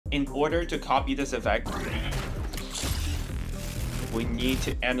In order to copy this effect, we need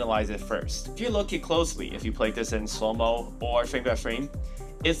to analyze it first. If you look it closely, if you play this in slow-mo or frame by frame,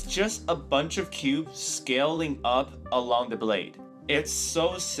 it's just a bunch of cubes scaling up along the blade. It's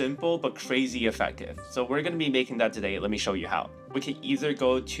so simple but crazy effective. So we're going to be making that today. Let me show you how. We can either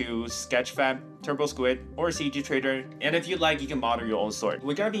go to Sketchfab, Turbo Squid, or CG Trader, and if you like, you can model your own sword.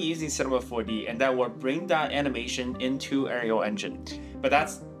 We're going to be using Cinema 4D, and that will bring that animation into Unreal Engine. But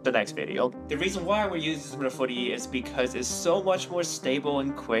that's the next video. The reason why we're using Cinema 4D is because it's so much more stable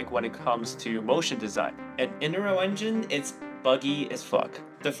and quick when it comes to motion design. And in Unreal Engine, it's buggy as fuck.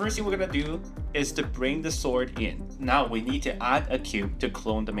 The first thing we're gonna do is to bring the sword in. Now we need to add a cube to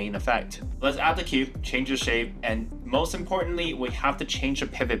clone the main effect. Let's add the cube, change the shape, and most importantly, we have to change the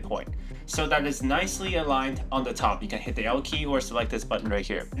pivot point so that it's nicely aligned on the top. You can hit the L key or select this button right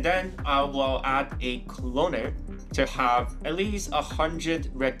here. And then I will add a cloner to have at least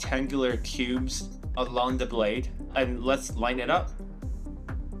 100 rectangular cubes along the blade, and let's line it up.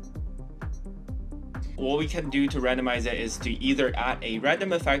 What we can do to randomize it is to either add a random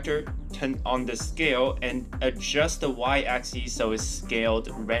effector, turn on the scale, and adjust the y-axis so it's scaled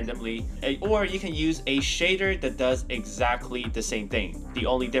randomly, or you can use a shader that does exactly the same thing. The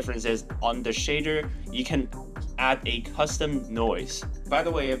only difference is on the shader, you can add a custom noise. By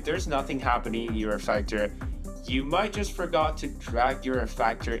the way, if there's nothing happening in your effector, you might just forgot to drag your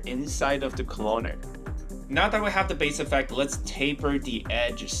effector inside of the cloner. Now that we have the base effect, let's taper the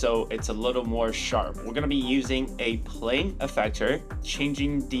edge so it's a little more sharp. We're going to be using a plane effector,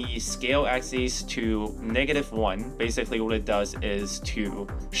 changing the scale axis to -1. Basically what it does is to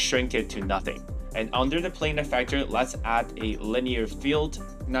shrink it to nothing. And under the plane effector, let's add a linear field.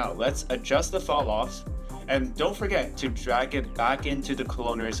 Now let's adjust the fall off. And don't forget to drag it back into the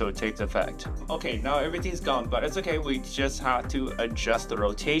cloner so it takes effect. Okay, now everything's gone, but it's okay. We just have to adjust the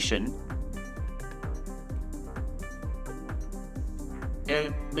rotation.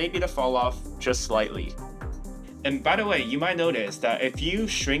 And maybe the fall off just slightly. And by the way, you might notice that if you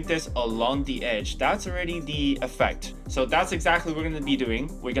shrink this along the edge, that's already the effect. So that's exactly what we're going to be doing.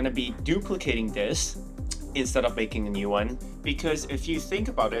 We're going to be duplicating this instead of making a new one. Because if you think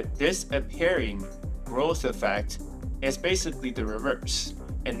about it, this appearing growth effect is basically the reverse.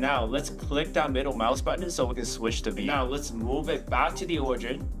 And now let's click that middle mouse button so we can switch the view. Now let's move it back to the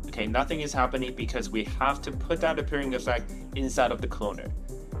origin. Okay, nothing is happening because we have to put that appearing effect inside of the cloner.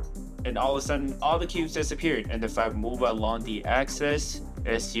 And all of a sudden, all the cubes disappeared. And if I move along the axis,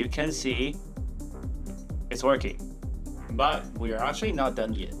 as you can see, it's working. But we are actually not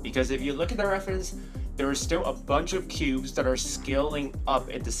done yet, because if you look at the reference, there are still a bunch of cubes that are scaling up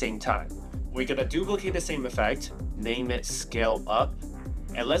at the same time. We're gonna duplicate the same effect, name it scale up,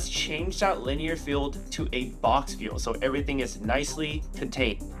 and let's change that linear field to a box field so everything is nicely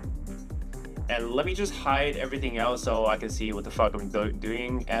contained. And let me just hide everything else so I can see what the fuck I'm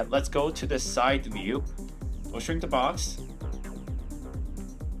doing. And let's go to the side view. We'll shrink the box,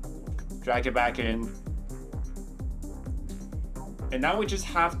 drag it back in. And now we just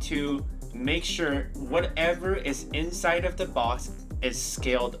have to make sure whatever is inside of the box is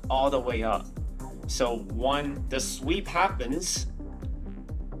scaled all the way up. So when the sweep happens,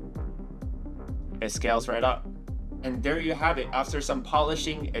 it scales right up. And there you have it. After some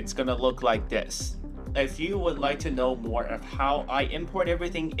polishing, it's gonna look like this. If you would like to know more of how I import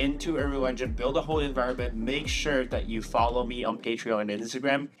everything into Unreal Engine, build a whole environment, make sure that you follow me on Patreon and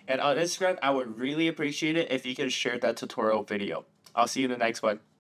Instagram. And on Instagram, I would really appreciate it if you can share that tutorial video. I'll see you in the next one.